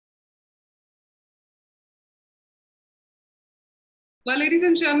Well, ladies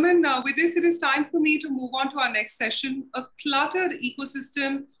and gentlemen, with this, it is time for me to move on to our next session. A cluttered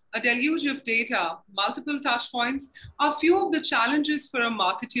ecosystem, a deluge of data, multiple touch points are few of the challenges for a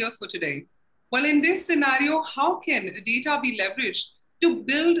marketeer for today. Well, in this scenario, how can data be leveraged to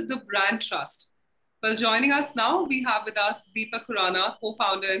build the brand trust? Well, joining us now, we have with us Dippak Khurana,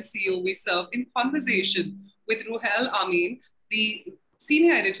 co-founder and CEO Vserv, in conversation with Ruhail Amin, the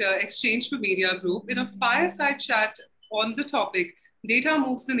senior editor, Exchange for Media Group, in a fireside chat on the topic data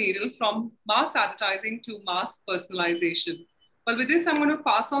moves the needle from mass advertising to mass personalization. Well, with this, I'm going to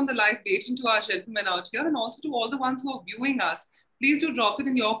pass on the live baton to our gentlemen out here and also to all the ones who are viewing us. Please do drop it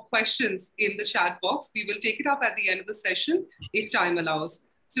in your questions in the chat box. We will take it up at the end of the session if time allows.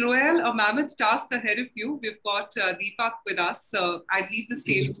 So, Roel, a mammoth task ahead of you. We've got Deepak with us. I leave the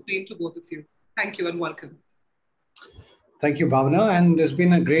stage and screen to both of you. Thank you and welcome. Thank you, Bhavna. And there's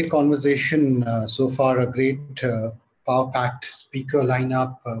been a great conversation so far, a great power-packed speaker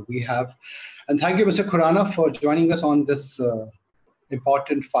lineup we have. And thank you, Mr. Khurana, for joining us on this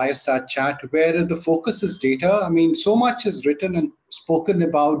important fireside chat where the focus is data. I mean, so much is written and spoken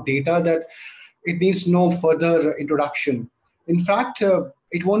about data that it needs no further introduction. In fact,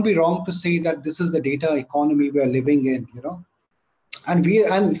 it won't be wrong to say that this is the data economy we're living in,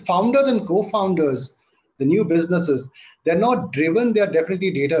 and founders and co-founders, the new businesses, they're not driven, they're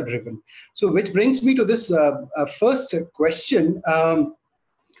definitely data driven. So which brings me to this first question.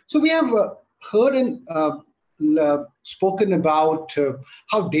 So we have heard and spoken about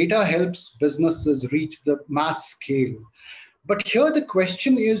how data helps businesses reach the mass scale. But here the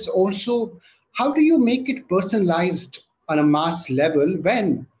question is also, how do you make it personalized on a mass level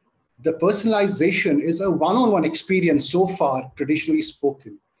when the personalization is a one-on-one experience so far, traditionally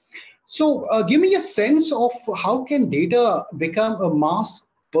spoken? So give me a sense of how can data become a mass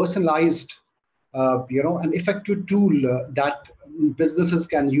personalized, an effective tool that businesses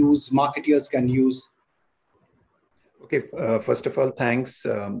can use, marketeers can use. Okay, first of all, thanks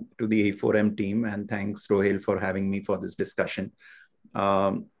to the A4M team, and thanks, Ruhail, for having me for this discussion.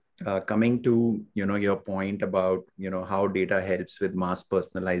 Coming to your point about how data helps with mass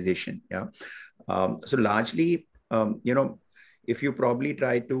personalization. Yeah. So largely, if you probably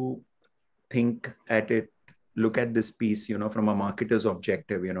try to think at it, look at this piece, from a marketer's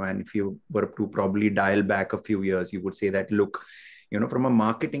objective, and if you were to probably dial back a few years, you would say that, look, from a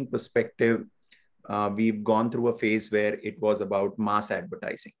marketing perspective, we've gone through a phase where it was about mass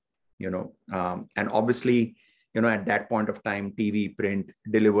advertising, and obviously, at that point of time, TV, print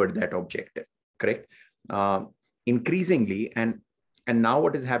delivered that objective, correct? Increasingly, and now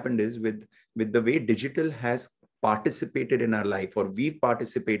what has happened is with the way digital has participated in our life, or we're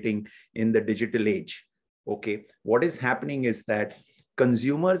participating in the digital age. Okay, what is happening is that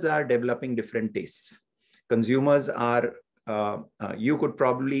consumers are developing different tastes. Consumers are, you could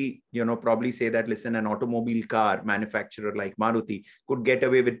probably say that, listen, an automobile car manufacturer like Maruti could get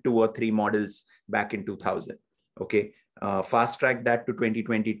away with 2 or 3 models back in 2000. Okay, fast track that to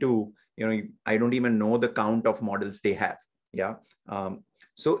 2022. I don't even know the count of models they have. Yeah.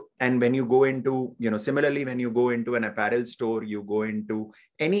 So, and when you go into, similarly, when you go into an apparel store, you go into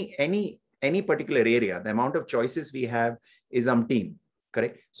any particular area, the amount of choices we have is umpteen,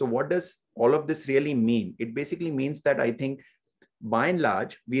 correct? So what does all of this really mean? It basically means that I think by and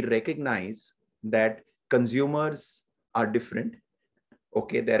large, we recognize that consumers are different.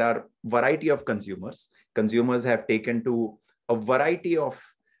 Okay, there are variety of consumers. Consumers have taken to a variety of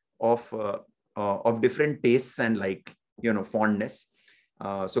different tastes and fondness.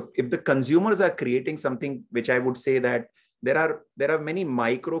 So if the consumers are creating something, which I would say that there are many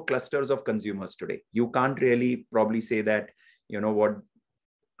micro clusters of consumers today. You can't really probably say that,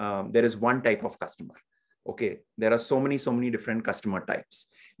 there is one type of customer. Okay, there are so many different customer types.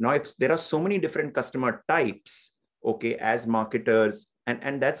 Now, if there are so many different customer types, okay, as marketers,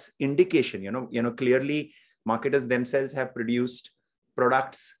 and that's indication, clearly marketers themselves have produced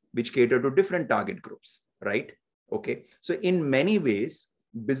products which cater to different target groups, right? Okay, so in many ways,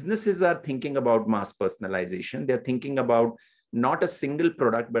 businesses are thinking about mass personalization. They're thinking about not a single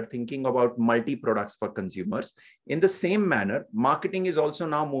product, but thinking about multi-products for consumers. In the same manner, marketing is also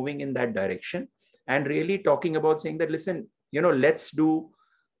now moving in that direction and really talking about saying that, listen, let's do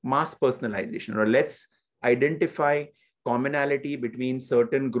mass personalization, or let's identify commonality between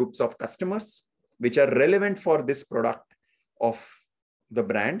certain groups of customers which are relevant for this product of the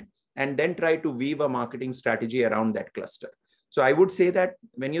brand, and then try to weave a marketing strategy around that cluster. So I would say that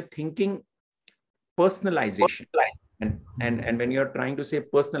when you're thinking personalization, and when you're trying to say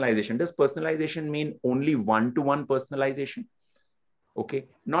personalization, does personalization mean only one-to-one personalization? Okay,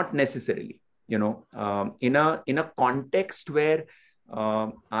 not necessarily. In a context where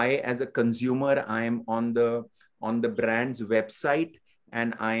I, as a consumer, I am on the brand's website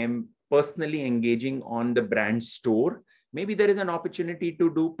and I am personally engaging on the brand store. Maybe there is an opportunity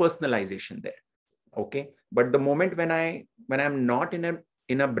to do personalization there. Okay. But the moment when I'm not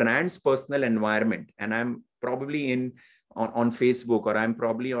in a brand's personal environment and I'm probably on Facebook, or I'm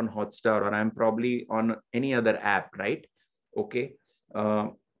probably on Hotstar, or I'm probably on any other app, right? Okay.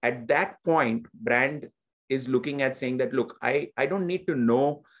 At that point, brand is looking at saying that, look, I don't need to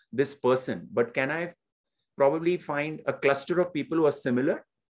know this person, but can I probably find a cluster of people who are similar?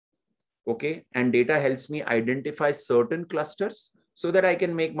 Okay. And data helps me identify certain clusters so that I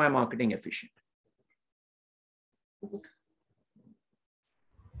can make my marketing efficient.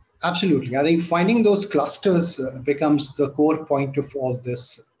 Absolutely. I think finding those clusters becomes the core point of all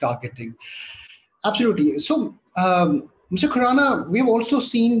this targeting. Absolutely. So, Mr. Khurana, we've also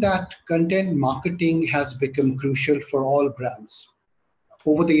seen that content marketing has become crucial for all brands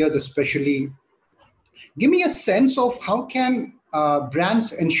over the years, especially. Give me a sense of how can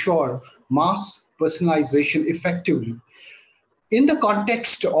brands ensure mass personalization effectively in the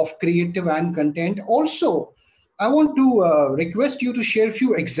context of creative and content. Also, I want to request you to share a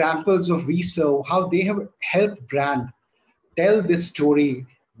few examples of Vserv, how they have helped brand tell this story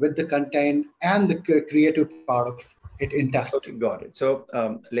with the content and the creative part of it intact. Okay, got it. So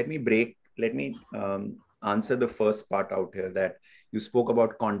let me answer the first part out here, that you spoke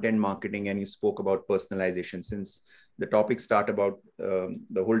about content marketing and you spoke about personalization. Since the topic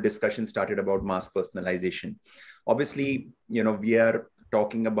the whole discussion started about mass personalization. Obviously, we are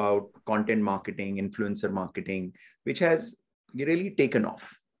talking about content marketing, influencer marketing, which has really taken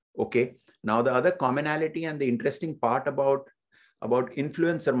off. Okay. Now, the other commonality and the interesting part about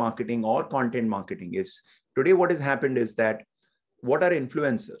influencer marketing or content marketing is, today what has happened is that, what are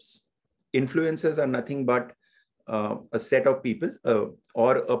influencers? Influencers are nothing but a set of people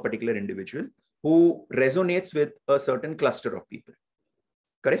or a particular individual who resonates with a certain cluster of people.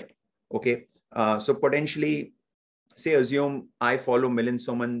 Correct? Okay. So potentially, say, assume I follow Milind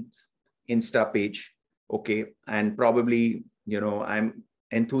Soman's Insta page. Okay. And probably, I'm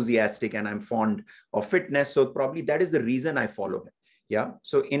enthusiastic and I'm fond of fitness. So probably that is the reason I follow him. Yeah.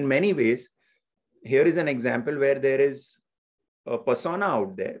 So in many ways, here is an example where there is a persona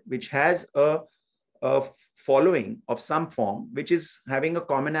out there which has a following of some form, which is having a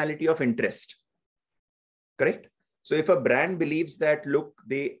commonality of interest. Correct? So if a brand believes that, look,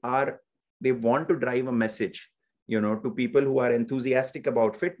 they want to drive a message, to people who are enthusiastic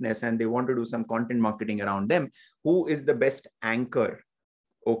about fitness and they want to do some content marketing around them, who is the best anchor?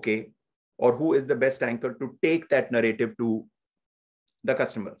 Okay. Or who is the best anchor to take that narrative to the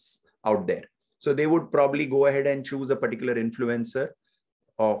customers out there? So they would probably go ahead and choose a particular influencer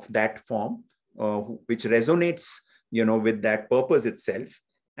of that form, which resonates, with that purpose itself,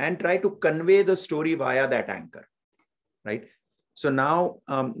 and try to convey the story via that anchor, right? So now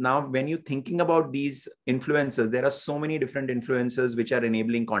when you're thinking about these influencers, there are so many different influencers which are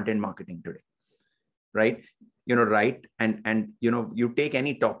enabling content marketing today, right? Right. And you take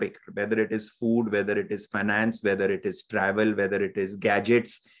any topic, whether it is food, whether it is finance, whether it is travel, whether it is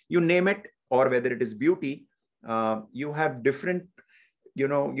gadgets, you name it, or whether it is beauty, you have different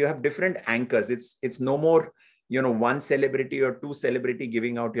anchors. It's no more, one celebrity or two celebrity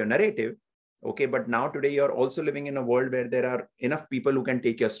giving out your narrative. Okay. But now today you're also living in a world where there are enough people who can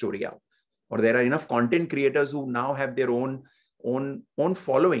take your story out, or there are enough content creators who now have their own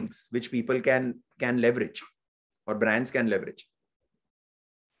followings, which people can leverage, or brands can leverage.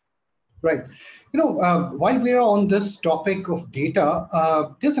 Right. While we are on this topic of data,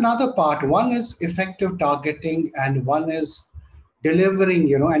 there's another part. One is effective targeting, and one is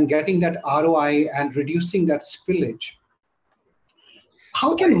delivering, and getting that ROI and reducing that spillage.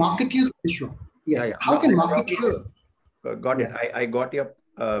 How can marketers ensure? Yes. Yeah. How can marketers? Got it. I got your.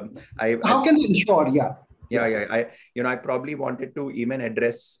 How can they ensure? Yeah. I probably wanted to even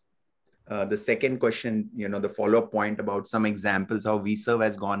address the second question, the follow-up point about some examples how Vserv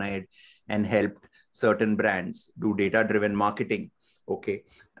has gone ahead and helped certain brands do data-driven marketing. Okay.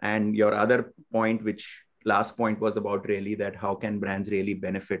 And your other point, which last point was about really that how can brands really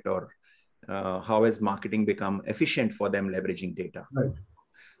benefit, or how has marketing become efficient for them leveraging data? Right.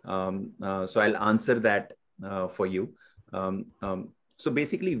 So I'll answer that for you. So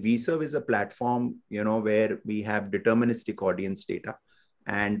basically, Vserv is a platform, where we have deterministic audience data,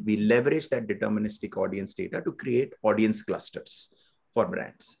 and we leverage that deterministic audience data to create audience clusters for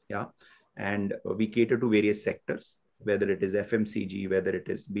brands. Yeah. And we cater to various sectors, whether it is FMCG, whether it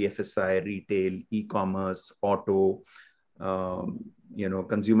is BFSI, retail, e-commerce, auto,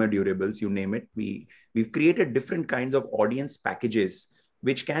 consumer durables, you name it. We've created different kinds of audience packages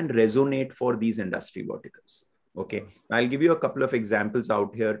which can resonate for these industry verticals. Okay, I'll give you a couple of examples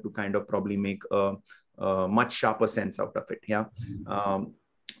out here to kind of probably make a much sharper sense out of it. Yeah.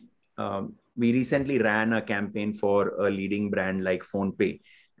 We recently ran a campaign for a leading brand like PhonePe,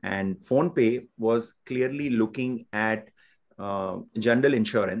 and PhonePe was clearly looking at general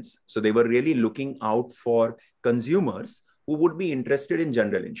insurance. So they were really looking out for consumers who would be interested in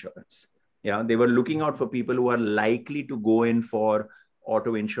general insurance. Yeah, they were looking out for people who are likely to go in for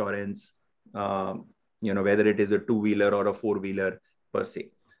auto insurance, whether it is a two-wheeler or a four-wheeler per se.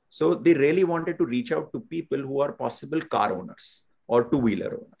 So they really wanted to reach out to people who are possible car owners or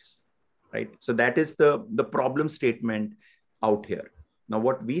two-wheeler owners, right? So that is the problem statement out here. Now,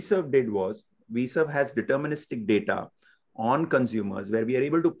 what Vserv did was, Vserv has deterministic data on consumers where we are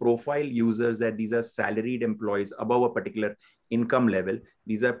able to profile users that these are salaried employees above a particular income level.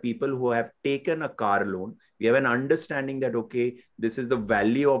 These are people who have taken a car loan. We have an understanding that, okay, this is the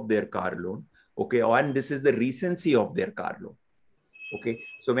value of their car loan. Okay, and this is the recency of their car loan. Okay,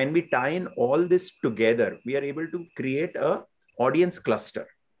 so when we tie in all this together, we are able to create a audience cluster.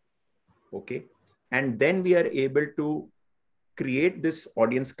 Okay, and then we are able to create this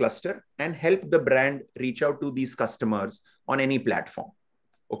audience cluster and help the brand reach out to these customers on any platform.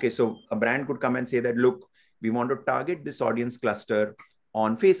 Okay, so a brand could come and say that, look, we want to target this audience cluster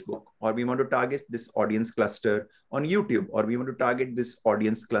on Facebook, or we want to target this audience cluster on YouTube, or we want to target this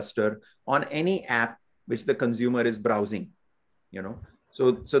audience cluster on any app which the consumer is browsing.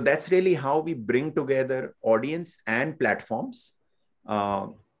 So that's really how we bring together audience and platforms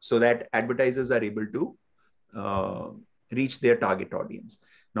so that advertisers are able to reach their target audience.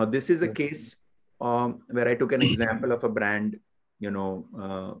 Now, this is a case where I took an example of a brand, a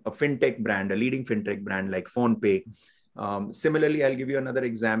fintech brand, a leading fintech brand like PhonePe. Similarly, I'll give you another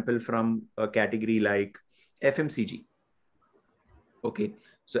example from a category like FMCG. Okay,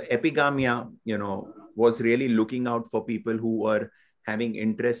 so Epigamia, was really looking out for people who are having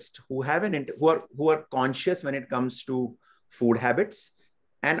interest, who are conscious when it comes to food habits,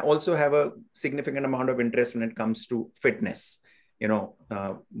 and also have a significant amount of interest when it comes to fitness.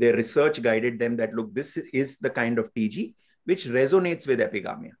 Their research guided them that, look, this is the kind of TG which resonates with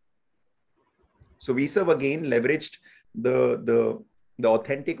Epigamia. So Vserv again leveraged the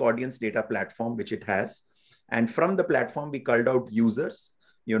authentic audience data platform which it has. And from the platform, we culled out users,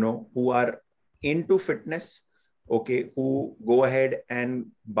 who are into fitness, okay, who go ahead and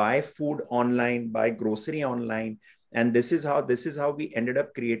buy food online, buy grocery online. And this is how we ended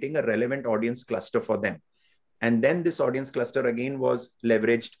up creating a relevant audience cluster for them. And then this audience cluster again was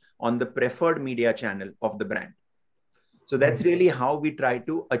leveraged on the preferred media channel of the brand. So that's really how we try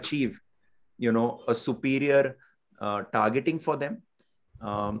to achieve, a superior targeting for them.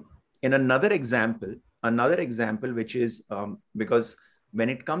 In another example, which is because when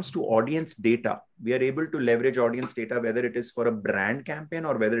it comes to audience data, we are able to leverage audience data, whether it is for a brand campaign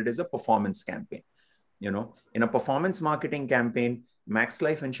or whether it is a performance campaign. In a performance marketing campaign, Max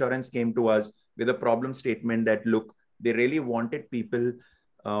Life Insurance came to us with a problem statement that, look, they really wanted people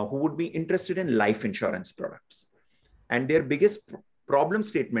who would be interested in life insurance products. And their biggest problem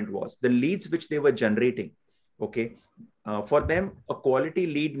statement was the leads which they were generating. Okay, for them, a quality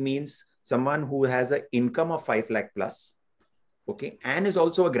lead means someone who has an income of 5 lakh plus, okay, and is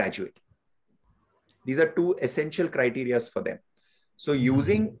also a graduate. These are two essential criteria for them. So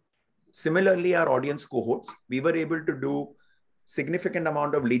using similarly our audience cohorts, we were able to do significant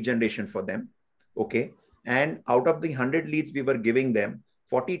amount of lead generation for them. Okay, and out of the 100 leads we were giving them,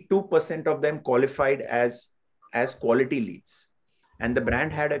 42% of them qualified as quality leads. And the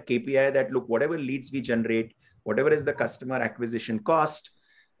brand had a KPI that, look, whatever leads we generate, whatever is the customer acquisition cost,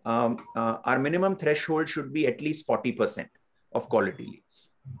 our minimum threshold should be at least 40% of quality leads.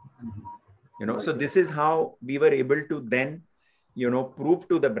 So this is how we were able to then, prove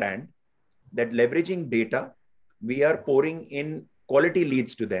to the brand that leveraging data, we are pouring in quality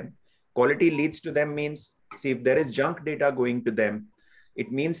leads to them. Quality leads to them means, see, if there is junk data going to them,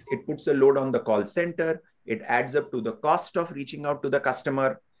 it means it puts a load on the call center. It adds up to the cost of reaching out to the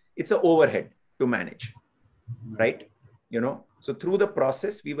customer. It's an overhead to manage, right? So through the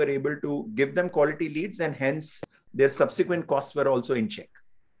process, we were able to give them quality leads, and hence their subsequent costs were also in check.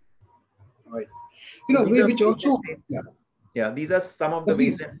 Right. Which also, these are some of the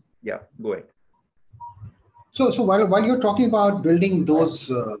ways that, go ahead. So while you're talking about building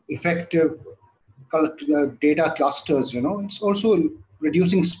those effective data clusters, it's also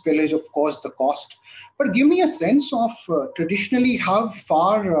reducing spillage, of course, the cost. But give me a sense of traditionally how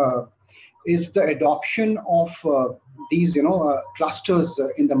far is the adoption of these clusters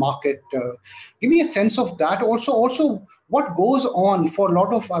in the market. Give me a sense of that. Also, what goes on for a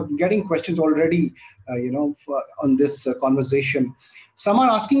lot of, I'm getting questions already, on this conversation. Some are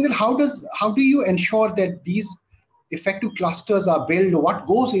asking that how do you ensure that these effective clusters are built? What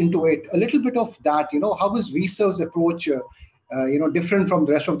goes into it? A little bit of that. How is Vserv's approach, different from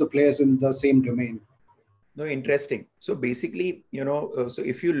the rest of the players in the same domain? No, interesting. So basically, so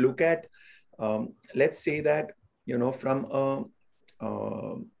if you look at, let's say that, from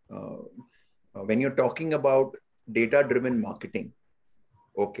when you're talking about data-driven marketing,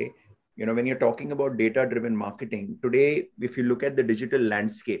 okay, when you're talking about data-driven marketing today, if you look at the digital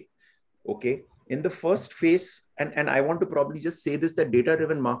landscape, okay, in the first phase, and I want to probably just say this, that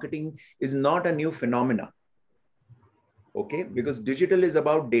data-driven marketing is not a new phenomena, okay, because digital is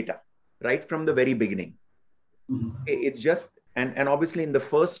about data right from the very beginning. It's just, and obviously in the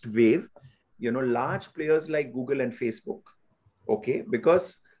first wave, large players like Google and Facebook, okay,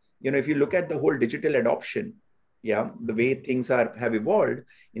 because, if you look at the whole digital adoption, the way things have evolved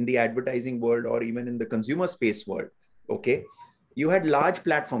in the advertising world or even in the consumer space world, okay, you had large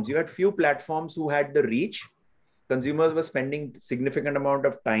platforms, you had few platforms who had the reach. Consumers were spending significant amount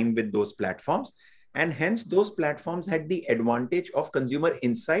of time with those platforms, and hence those platforms had the advantage of consumer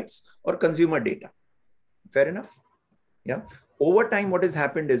insights or consumer data. Fair enough? Yeah. Over time, what has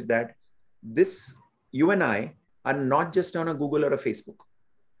happened is that you and I are not just on a Google or a Facebook,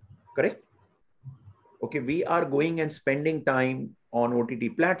 correct? Okay, we are going and spending time on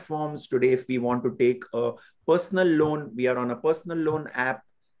OTT platforms. Today, if we want to take a personal loan, we are on a personal loan app,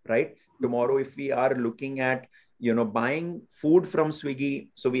 right? Tomorrow, if we are looking at, buying food from Swiggy,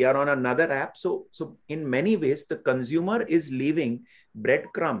 so we are on another app. So in many ways, the consumer is leaving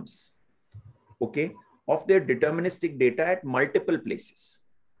breadcrumbs, okay, of their deterministic data at multiple places.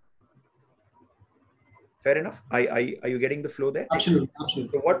 Fair enough? Are you getting the flow there? Absolutely.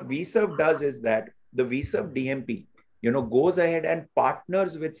 So what Vserv does is that the Vserv DMP, goes ahead and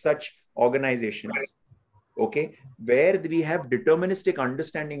partners with such organizations, okay, where we have deterministic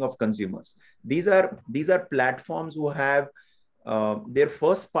understanding of consumers. These are platforms who have their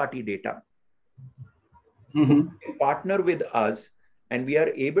first party data. They partner with us, and we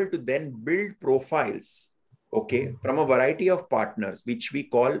are able to then build profiles, okay, from a variety of partners, which we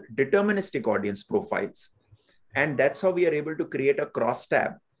call deterministic audience profiles. And that's how we are able to create a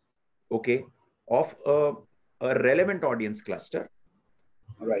crosstab, okay, of a relevant audience cluster.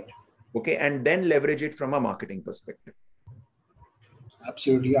 Right. Okay, and then leverage it from a marketing perspective.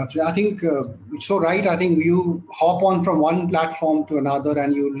 Absolutely. I think it's so right. I think you hop on from one platform to another,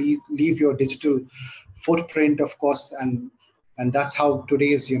 and you leave your digital footprint, of course, and that's how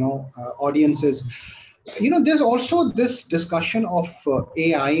today's audience is. There's also this discussion of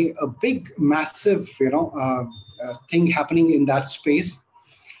AI, a big, massive thing happening in that space.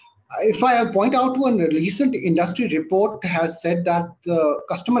 If I point out to a recent industry report has said that the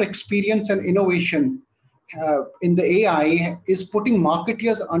customer experience and innovation in the AI is putting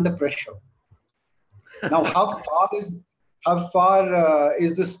marketers under pressure. Now, how far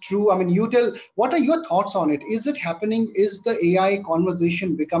is this true? I mean, what are your thoughts on it? Is it happening? Is the AI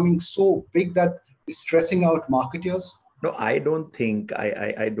conversation becoming so big that it's stressing out marketers? No, I don't think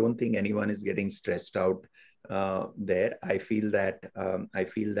anyone is getting stressed out there. I feel that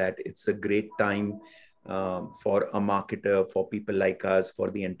it's a great time for a marketer, for people like us, for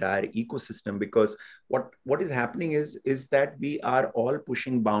the entire ecosystem, because what is happening is that we are all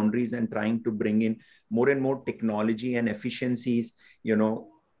pushing boundaries and trying to bring in more and more technology and efficiencies,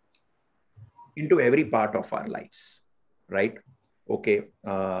 into every part of our lives, right? Okay,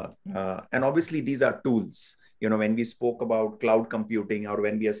 and obviously these are tools. When we spoke about cloud computing, or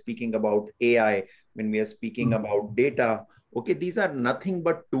when we are speaking about AI, when we are speaking about data, okay, these are nothing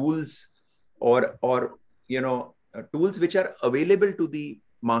but tools or tools which are available to the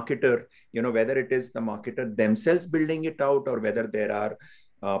marketer, whether it is the marketer themselves building it out, or whether there are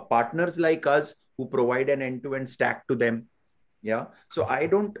partners like us who provide an end-to-end stack to them. Yeah. So I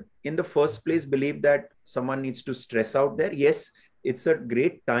don't, in the first place, believe that someone needs to stress out there. Yes, it's a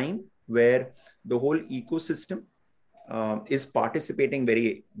great time where the whole ecosystem is participating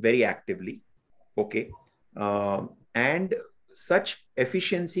very, very actively. Okay. And such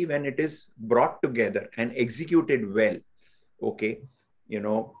efficiency, when it is brought together and executed well, okay,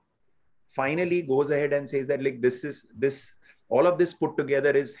 finally goes ahead and says that, like, all of this put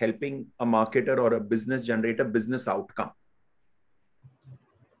together is helping a marketer or a business generate a business outcome.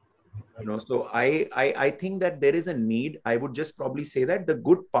 So I think that there is a need. I would just probably say that the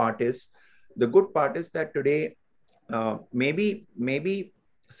good part is that today, maybe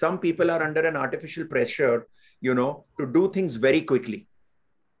some people are under an artificial pressure, to do things very quickly.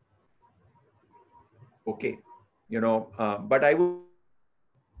 Okay. But I would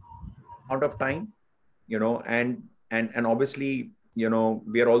out of time, and obviously, we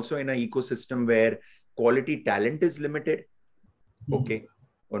are also in an ecosystem where quality talent is limited. Okay.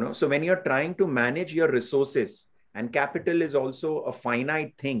 So when you're trying to manage your resources, and capital is also a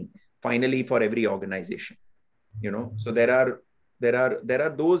finite thing, finally, for every organization, so there are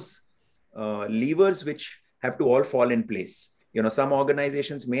those levers which have to all fall in place. Some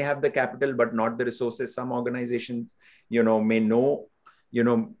organizations may have the capital, but not the resources. Some organizations,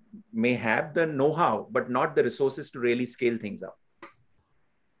 may have the know-how, but not the resources to really scale things up.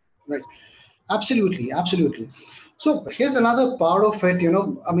 Right. Absolutely. Absolutely. So here's another part of it,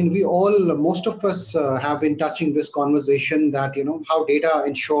 I mean, most of us have been touching this conversation that, how data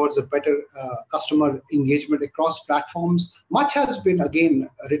ensures a better customer engagement across platforms. Much has been, again,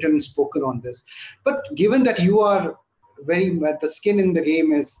 written and spoken on this. But given that you are the skin in the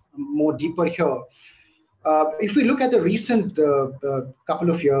game is more deeper here, if we look at the recent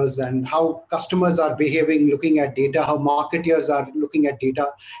couple of years and how customers are behaving, looking at data, how marketers are looking at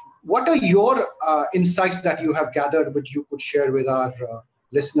data, what are your insights that you have gathered, which you could share with our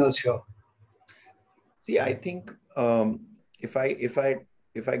listeners here? See, I think if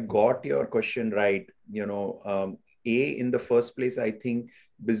I got your question right, in the first place, I think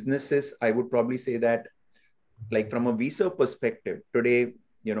businesses, I would probably say that, like from a Vserv perspective, today,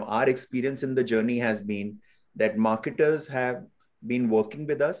 our experience in the journey has been that marketers have been working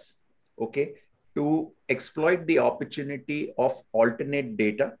with us, okay, to exploit the opportunity of alternate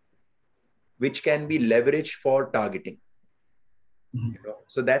data, which can be leveraged for targeting.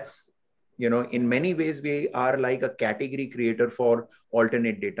 So that's, in many ways, we are like a category creator for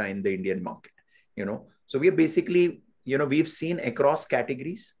alternate data in the Indian market. So we are basically, we've seen across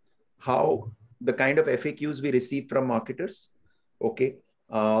categories how the kind of FAQs we receive from marketers, okay,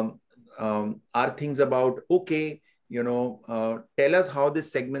 are things about, okay, tell us how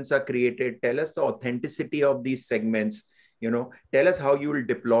these segments are created, tell us the authenticity of these segments, tell us how you will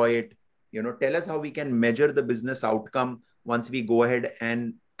deploy it, tell us how we can measure the business outcome once we go ahead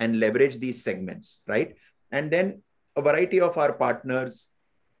and leverage these segments, right? And then a variety of our partners,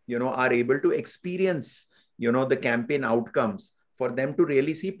 are able to experience, the campaign outcomes for them to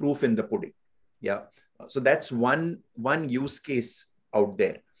really see proof in the pudding. Yeah. So that's one use case out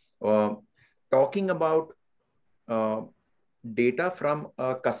there. Talking about data from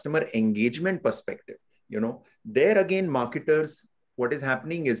a customer engagement perspective, there again, marketers, what is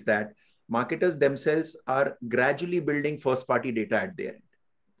happening is that marketers themselves are gradually building first-party data at their end,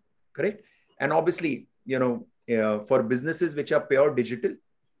 correct? And obviously, for businesses which are pure digital,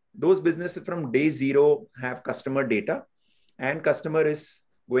 those businesses from day zero have customer data, and customer is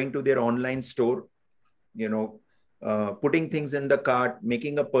going to their online store, putting things in the cart,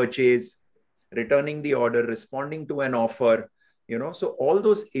 making a purchase, returning the order, responding to an offer, so all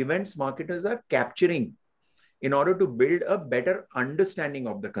those events marketers are capturing in order to build a better understanding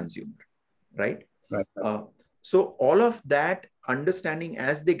of the consumer, right? Right. So all of that understanding,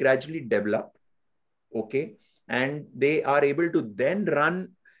 as they gradually develop, okay, and they are able to then run,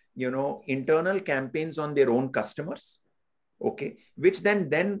 internal campaigns on their own customers, okay, which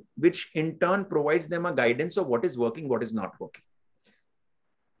in turn provides them a guidance of what is working, what is not working.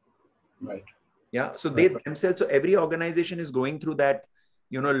 Right. Yeah. So they themselves, so every organization is going through that,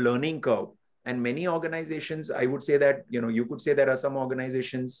 learning curve. And many organizations, I would say that, you could say there are some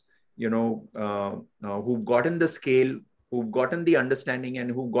organizations, who've gotten the scale, who've gotten the understanding,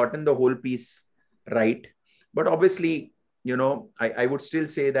 and who've gotten the whole piece right. But obviously, I would still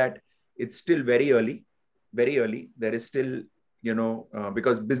say that it's still very early, very early. There is still,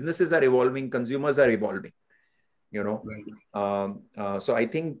 because businesses are evolving, consumers are evolving, Right. So I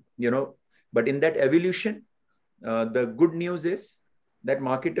think, but in that evolution, the good news is that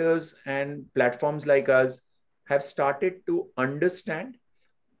marketers and platforms like us have started to understand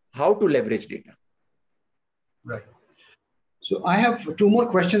how to leverage data. Right. So I have two more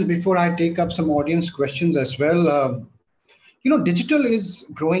questions before I take up some audience questions as well. Digital is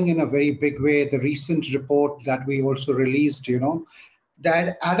growing in a very big way. The recent report that we also released,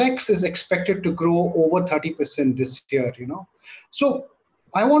 that ADX is expected to grow over 30% this year, So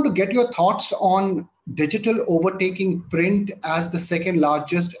I want to get your thoughts on digital overtaking print as the second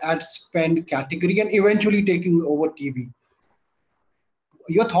largest ad spend category and eventually taking over TV.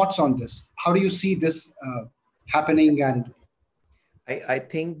 Your thoughts on this? How do you see this happening? And I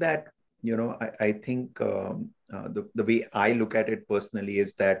think that, I think the way I look at it personally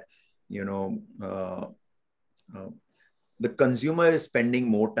is that, the consumer is spending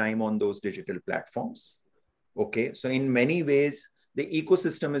more time on those digital platforms. Okay. So in many ways, the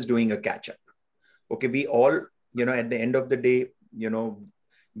ecosystem is doing a catch up. Okay. We all, at the end of the day,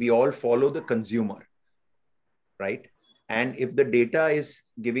 we all follow the consumer, right? And if the data is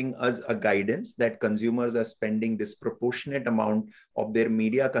giving us a guidance that consumers are spending disproportionate amount of their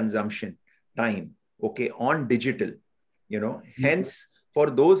media consumption time, okay, on digital, hence for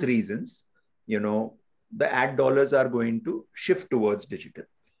those reasons, the ad dollars are going to shift towards digital.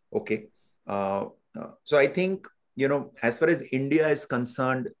 Okay. So I think, as far as India is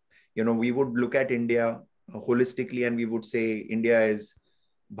concerned, we would look at India holistically and we would say India is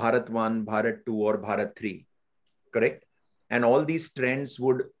Bharat 1, Bharat 2 or Bharat 3, correct? And all these trends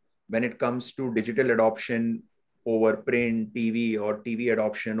would, when it comes to digital adoption over print, TV or TV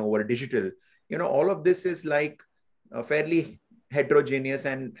adoption over digital, all of this is like fairly heterogeneous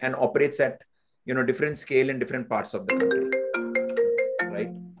and operates at, different scale in different parts of the country,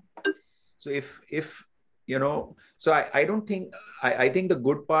 right? So so I don't think, I think the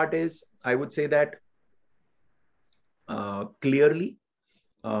good part is, I would say that clearly,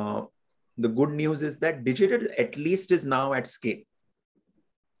 the good news is that digital at least is now at scale,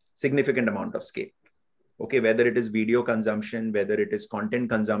 significant amount of scale. Okay, whether it is video consumption, whether it is content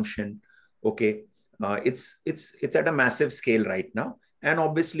consumption, okay, it's at a massive scale right now. And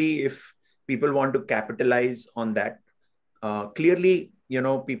obviously, if people want to capitalize on that, clearly,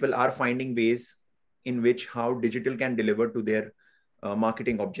 people are finding ways in which how digital can deliver to their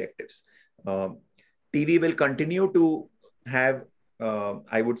marketing objectives. TV will continue to have,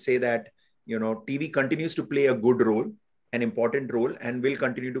 I would say that, TV continues to play a good role, an important role, and will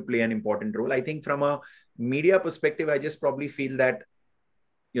continue to play an important role. I think from a media perspective, I just probably feel that,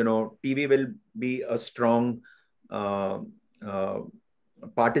 TV will be a strong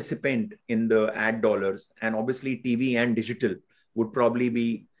participant in the ad dollars. And obviously TV and digital would probably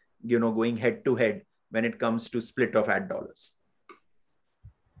be, going head to head when it comes to split of ad dollars.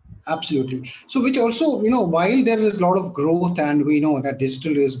 Absolutely. So which also, while there is a lot of growth and we know that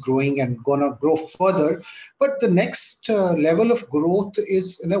digital is growing and going to grow further, but the next level of growth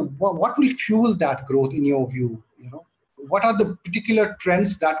is, what will fuel that growth in your view? What are the particular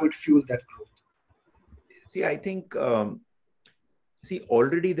trends that would fuel that growth? See, I think,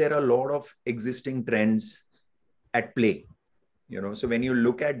 already there are a lot of existing trends at play, so when you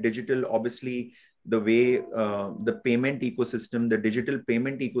look at digital, obviously, the way the payment ecosystem, the digital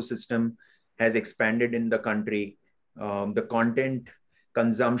payment ecosystem has expanded in the country, the content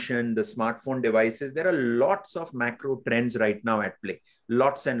consumption, the smartphone devices, there are lots of macro trends right now at play,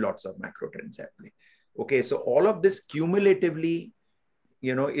 lots and lots of macro trends at play. Okay, so all of this cumulatively,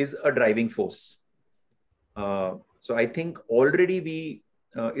 is a driving force. So I think already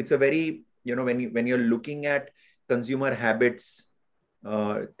it's a very, when you're looking at consumer habits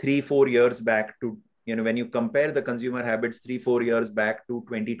 3-4 years back to, when you compare the consumer habits 3-4 years back to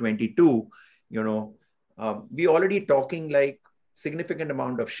 2022, we already talking like significant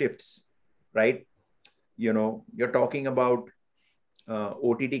amount of shifts, right? You're talking about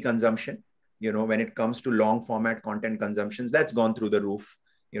OTT consumption, when it comes to long format content consumptions, that's gone through the roof.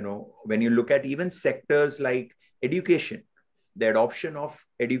 When you look at even sectors like education, the adoption of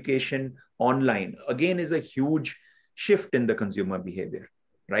education online, again, is a huge shift in the consumer behavior,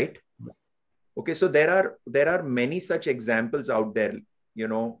 right? Okay, so there are many such examples out there,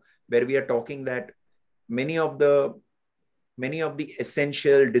 where we are talking that many of the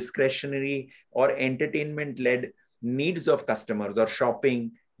essential discretionary or entertainment-led needs of customers or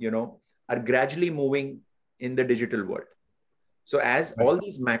shopping, are gradually moving in the digital world. So as all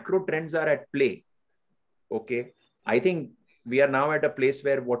these macro trends are at play, okay, I think we are now at a place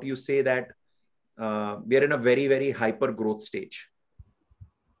where what you say that we are in a very, very hyper growth stage.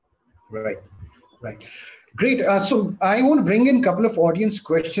 Right. Great. So I want to bring in a couple of audience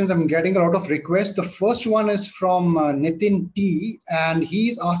questions. I'm getting a lot of requests. The first one is from Nitin T, and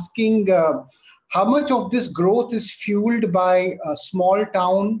he's asking how much of this growth is fueled by small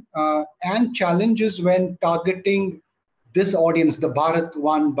town and challenges when targeting this audience, the Bharat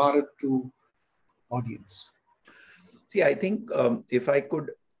 1, Bharat 2 audience. See, I think if I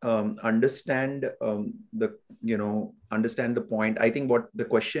could understand understand the point, I think what the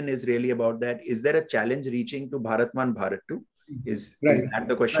question is really about that, is there a challenge reaching to Bharat 1, Bharat 2? Is that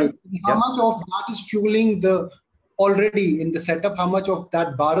the question? Right. How much of that is fueling already in the setup, how much of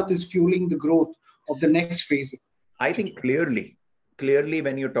that Bharat is fueling the growth of the next phase? I think clearly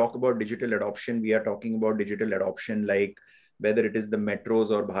when you talk about digital adoption, we are talking about digital adoption like whether it is the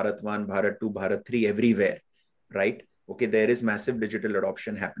metros or Bharat 1, Bharat 2, Bharat 3, everywhere, right? Okay, there is massive digital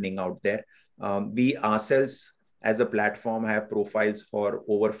adoption happening out there. We ourselves, as a platform have profiles for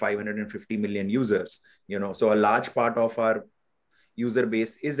over 550 million users, so a large part of our user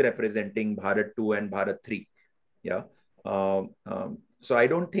base is representing Bharat 2 and Bharat 3. Yeah. So I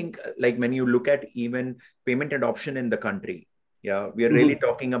don't think, like, when you look at even payment adoption in the country, yeah, we are really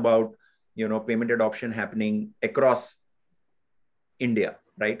talking about, payment adoption happening across India,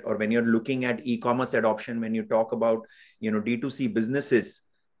 right? Or when you're looking at e-commerce adoption, when you talk about, D2C businesses,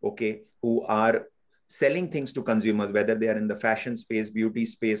 okay, who are selling things to consumers, whether they are in the fashion space, beauty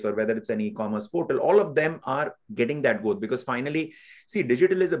space, or whether it's an e-commerce portal, all of them are getting that growth, because finally, see,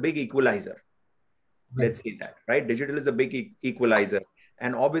 digital is a big equalizer. Right. Let's say that, right? Digital is a big equalizer.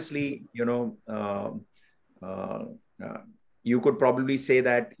 And obviously, you could probably say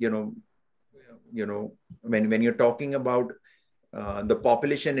that, when you're talking about the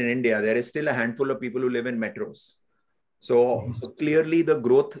population in India, there is still a handful of people who live in metros. So clearly the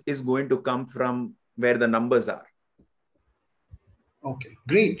growth is going to come from where the numbers are. Okay,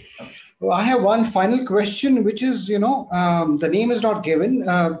 great. Well, I have one final question, which is, the name is not given.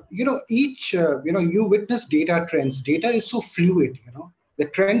 You witness data trends. Data is so fluid, the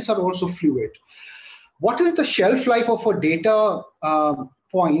trends are also fluid. What is the shelf life of a data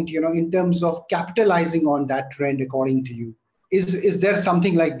point, in terms of capitalizing on that trend, according to you? Is there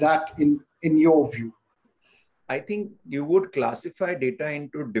something like that in your view? I think you would classify data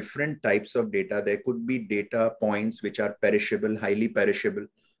into different types of data. There could be data points which are perishable, highly perishable.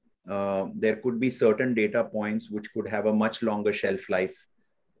 There could be certain data points which could have a much longer shelf life.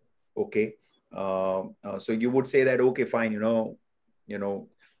 Okay. So you would say that, okay, fine,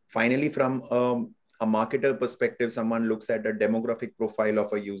 finally from a marketer perspective, someone looks at the demographic profile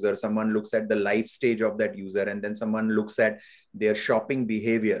of a user, someone looks at the life stage of that user, and then someone looks at their shopping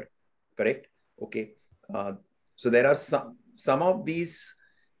behavior, correct? Okay. So there are some of these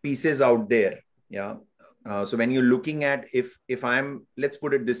pieces out there. Yeah. So when you're looking at, if I'm, let's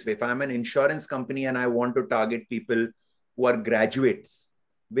put it this way, if I'm an insurance company and I want to target people who are graduates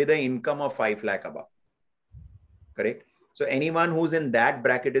with an income of 5 lakh above, correct? So anyone who's in that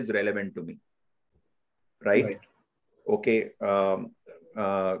bracket is relevant to me, right? Okay.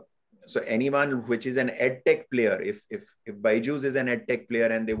 So anyone which is an edtech player, if Byju's is an edtech player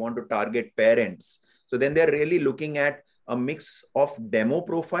and they want to target parents, so then they're really looking at a mix of demo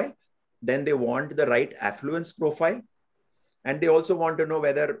profile. Then they want the right affluence profile. And they also want to know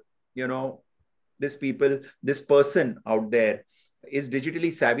whether, this person out there is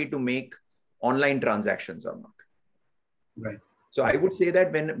digitally savvy to make online transactions or not. Right. So I would say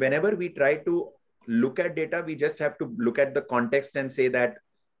that whenever we try to look at data, we just have to look at the context and say that,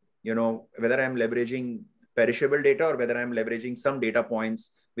 whether I'm leveraging perishable data or whether I'm leveraging some data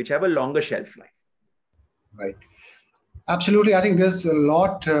points which have a longer shelf life. Right. Absolutely. I think there's a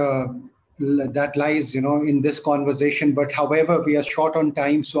lot that lies, in this conversation. But however, we are short on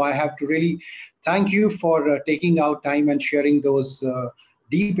time. So I have to really thank you for taking out time and sharing those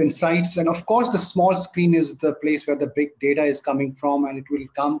deep insights. And of course, the small screen is the place where the big data is coming from, and it will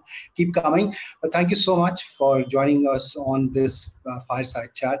keep coming. But thank you so much for joining us on this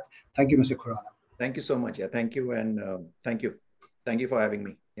Fireside Chat. Thank you, Mr. Khurana. Thank you so much. Yeah, thank you. And thank you. Thank you for having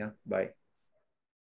me. Yeah, bye.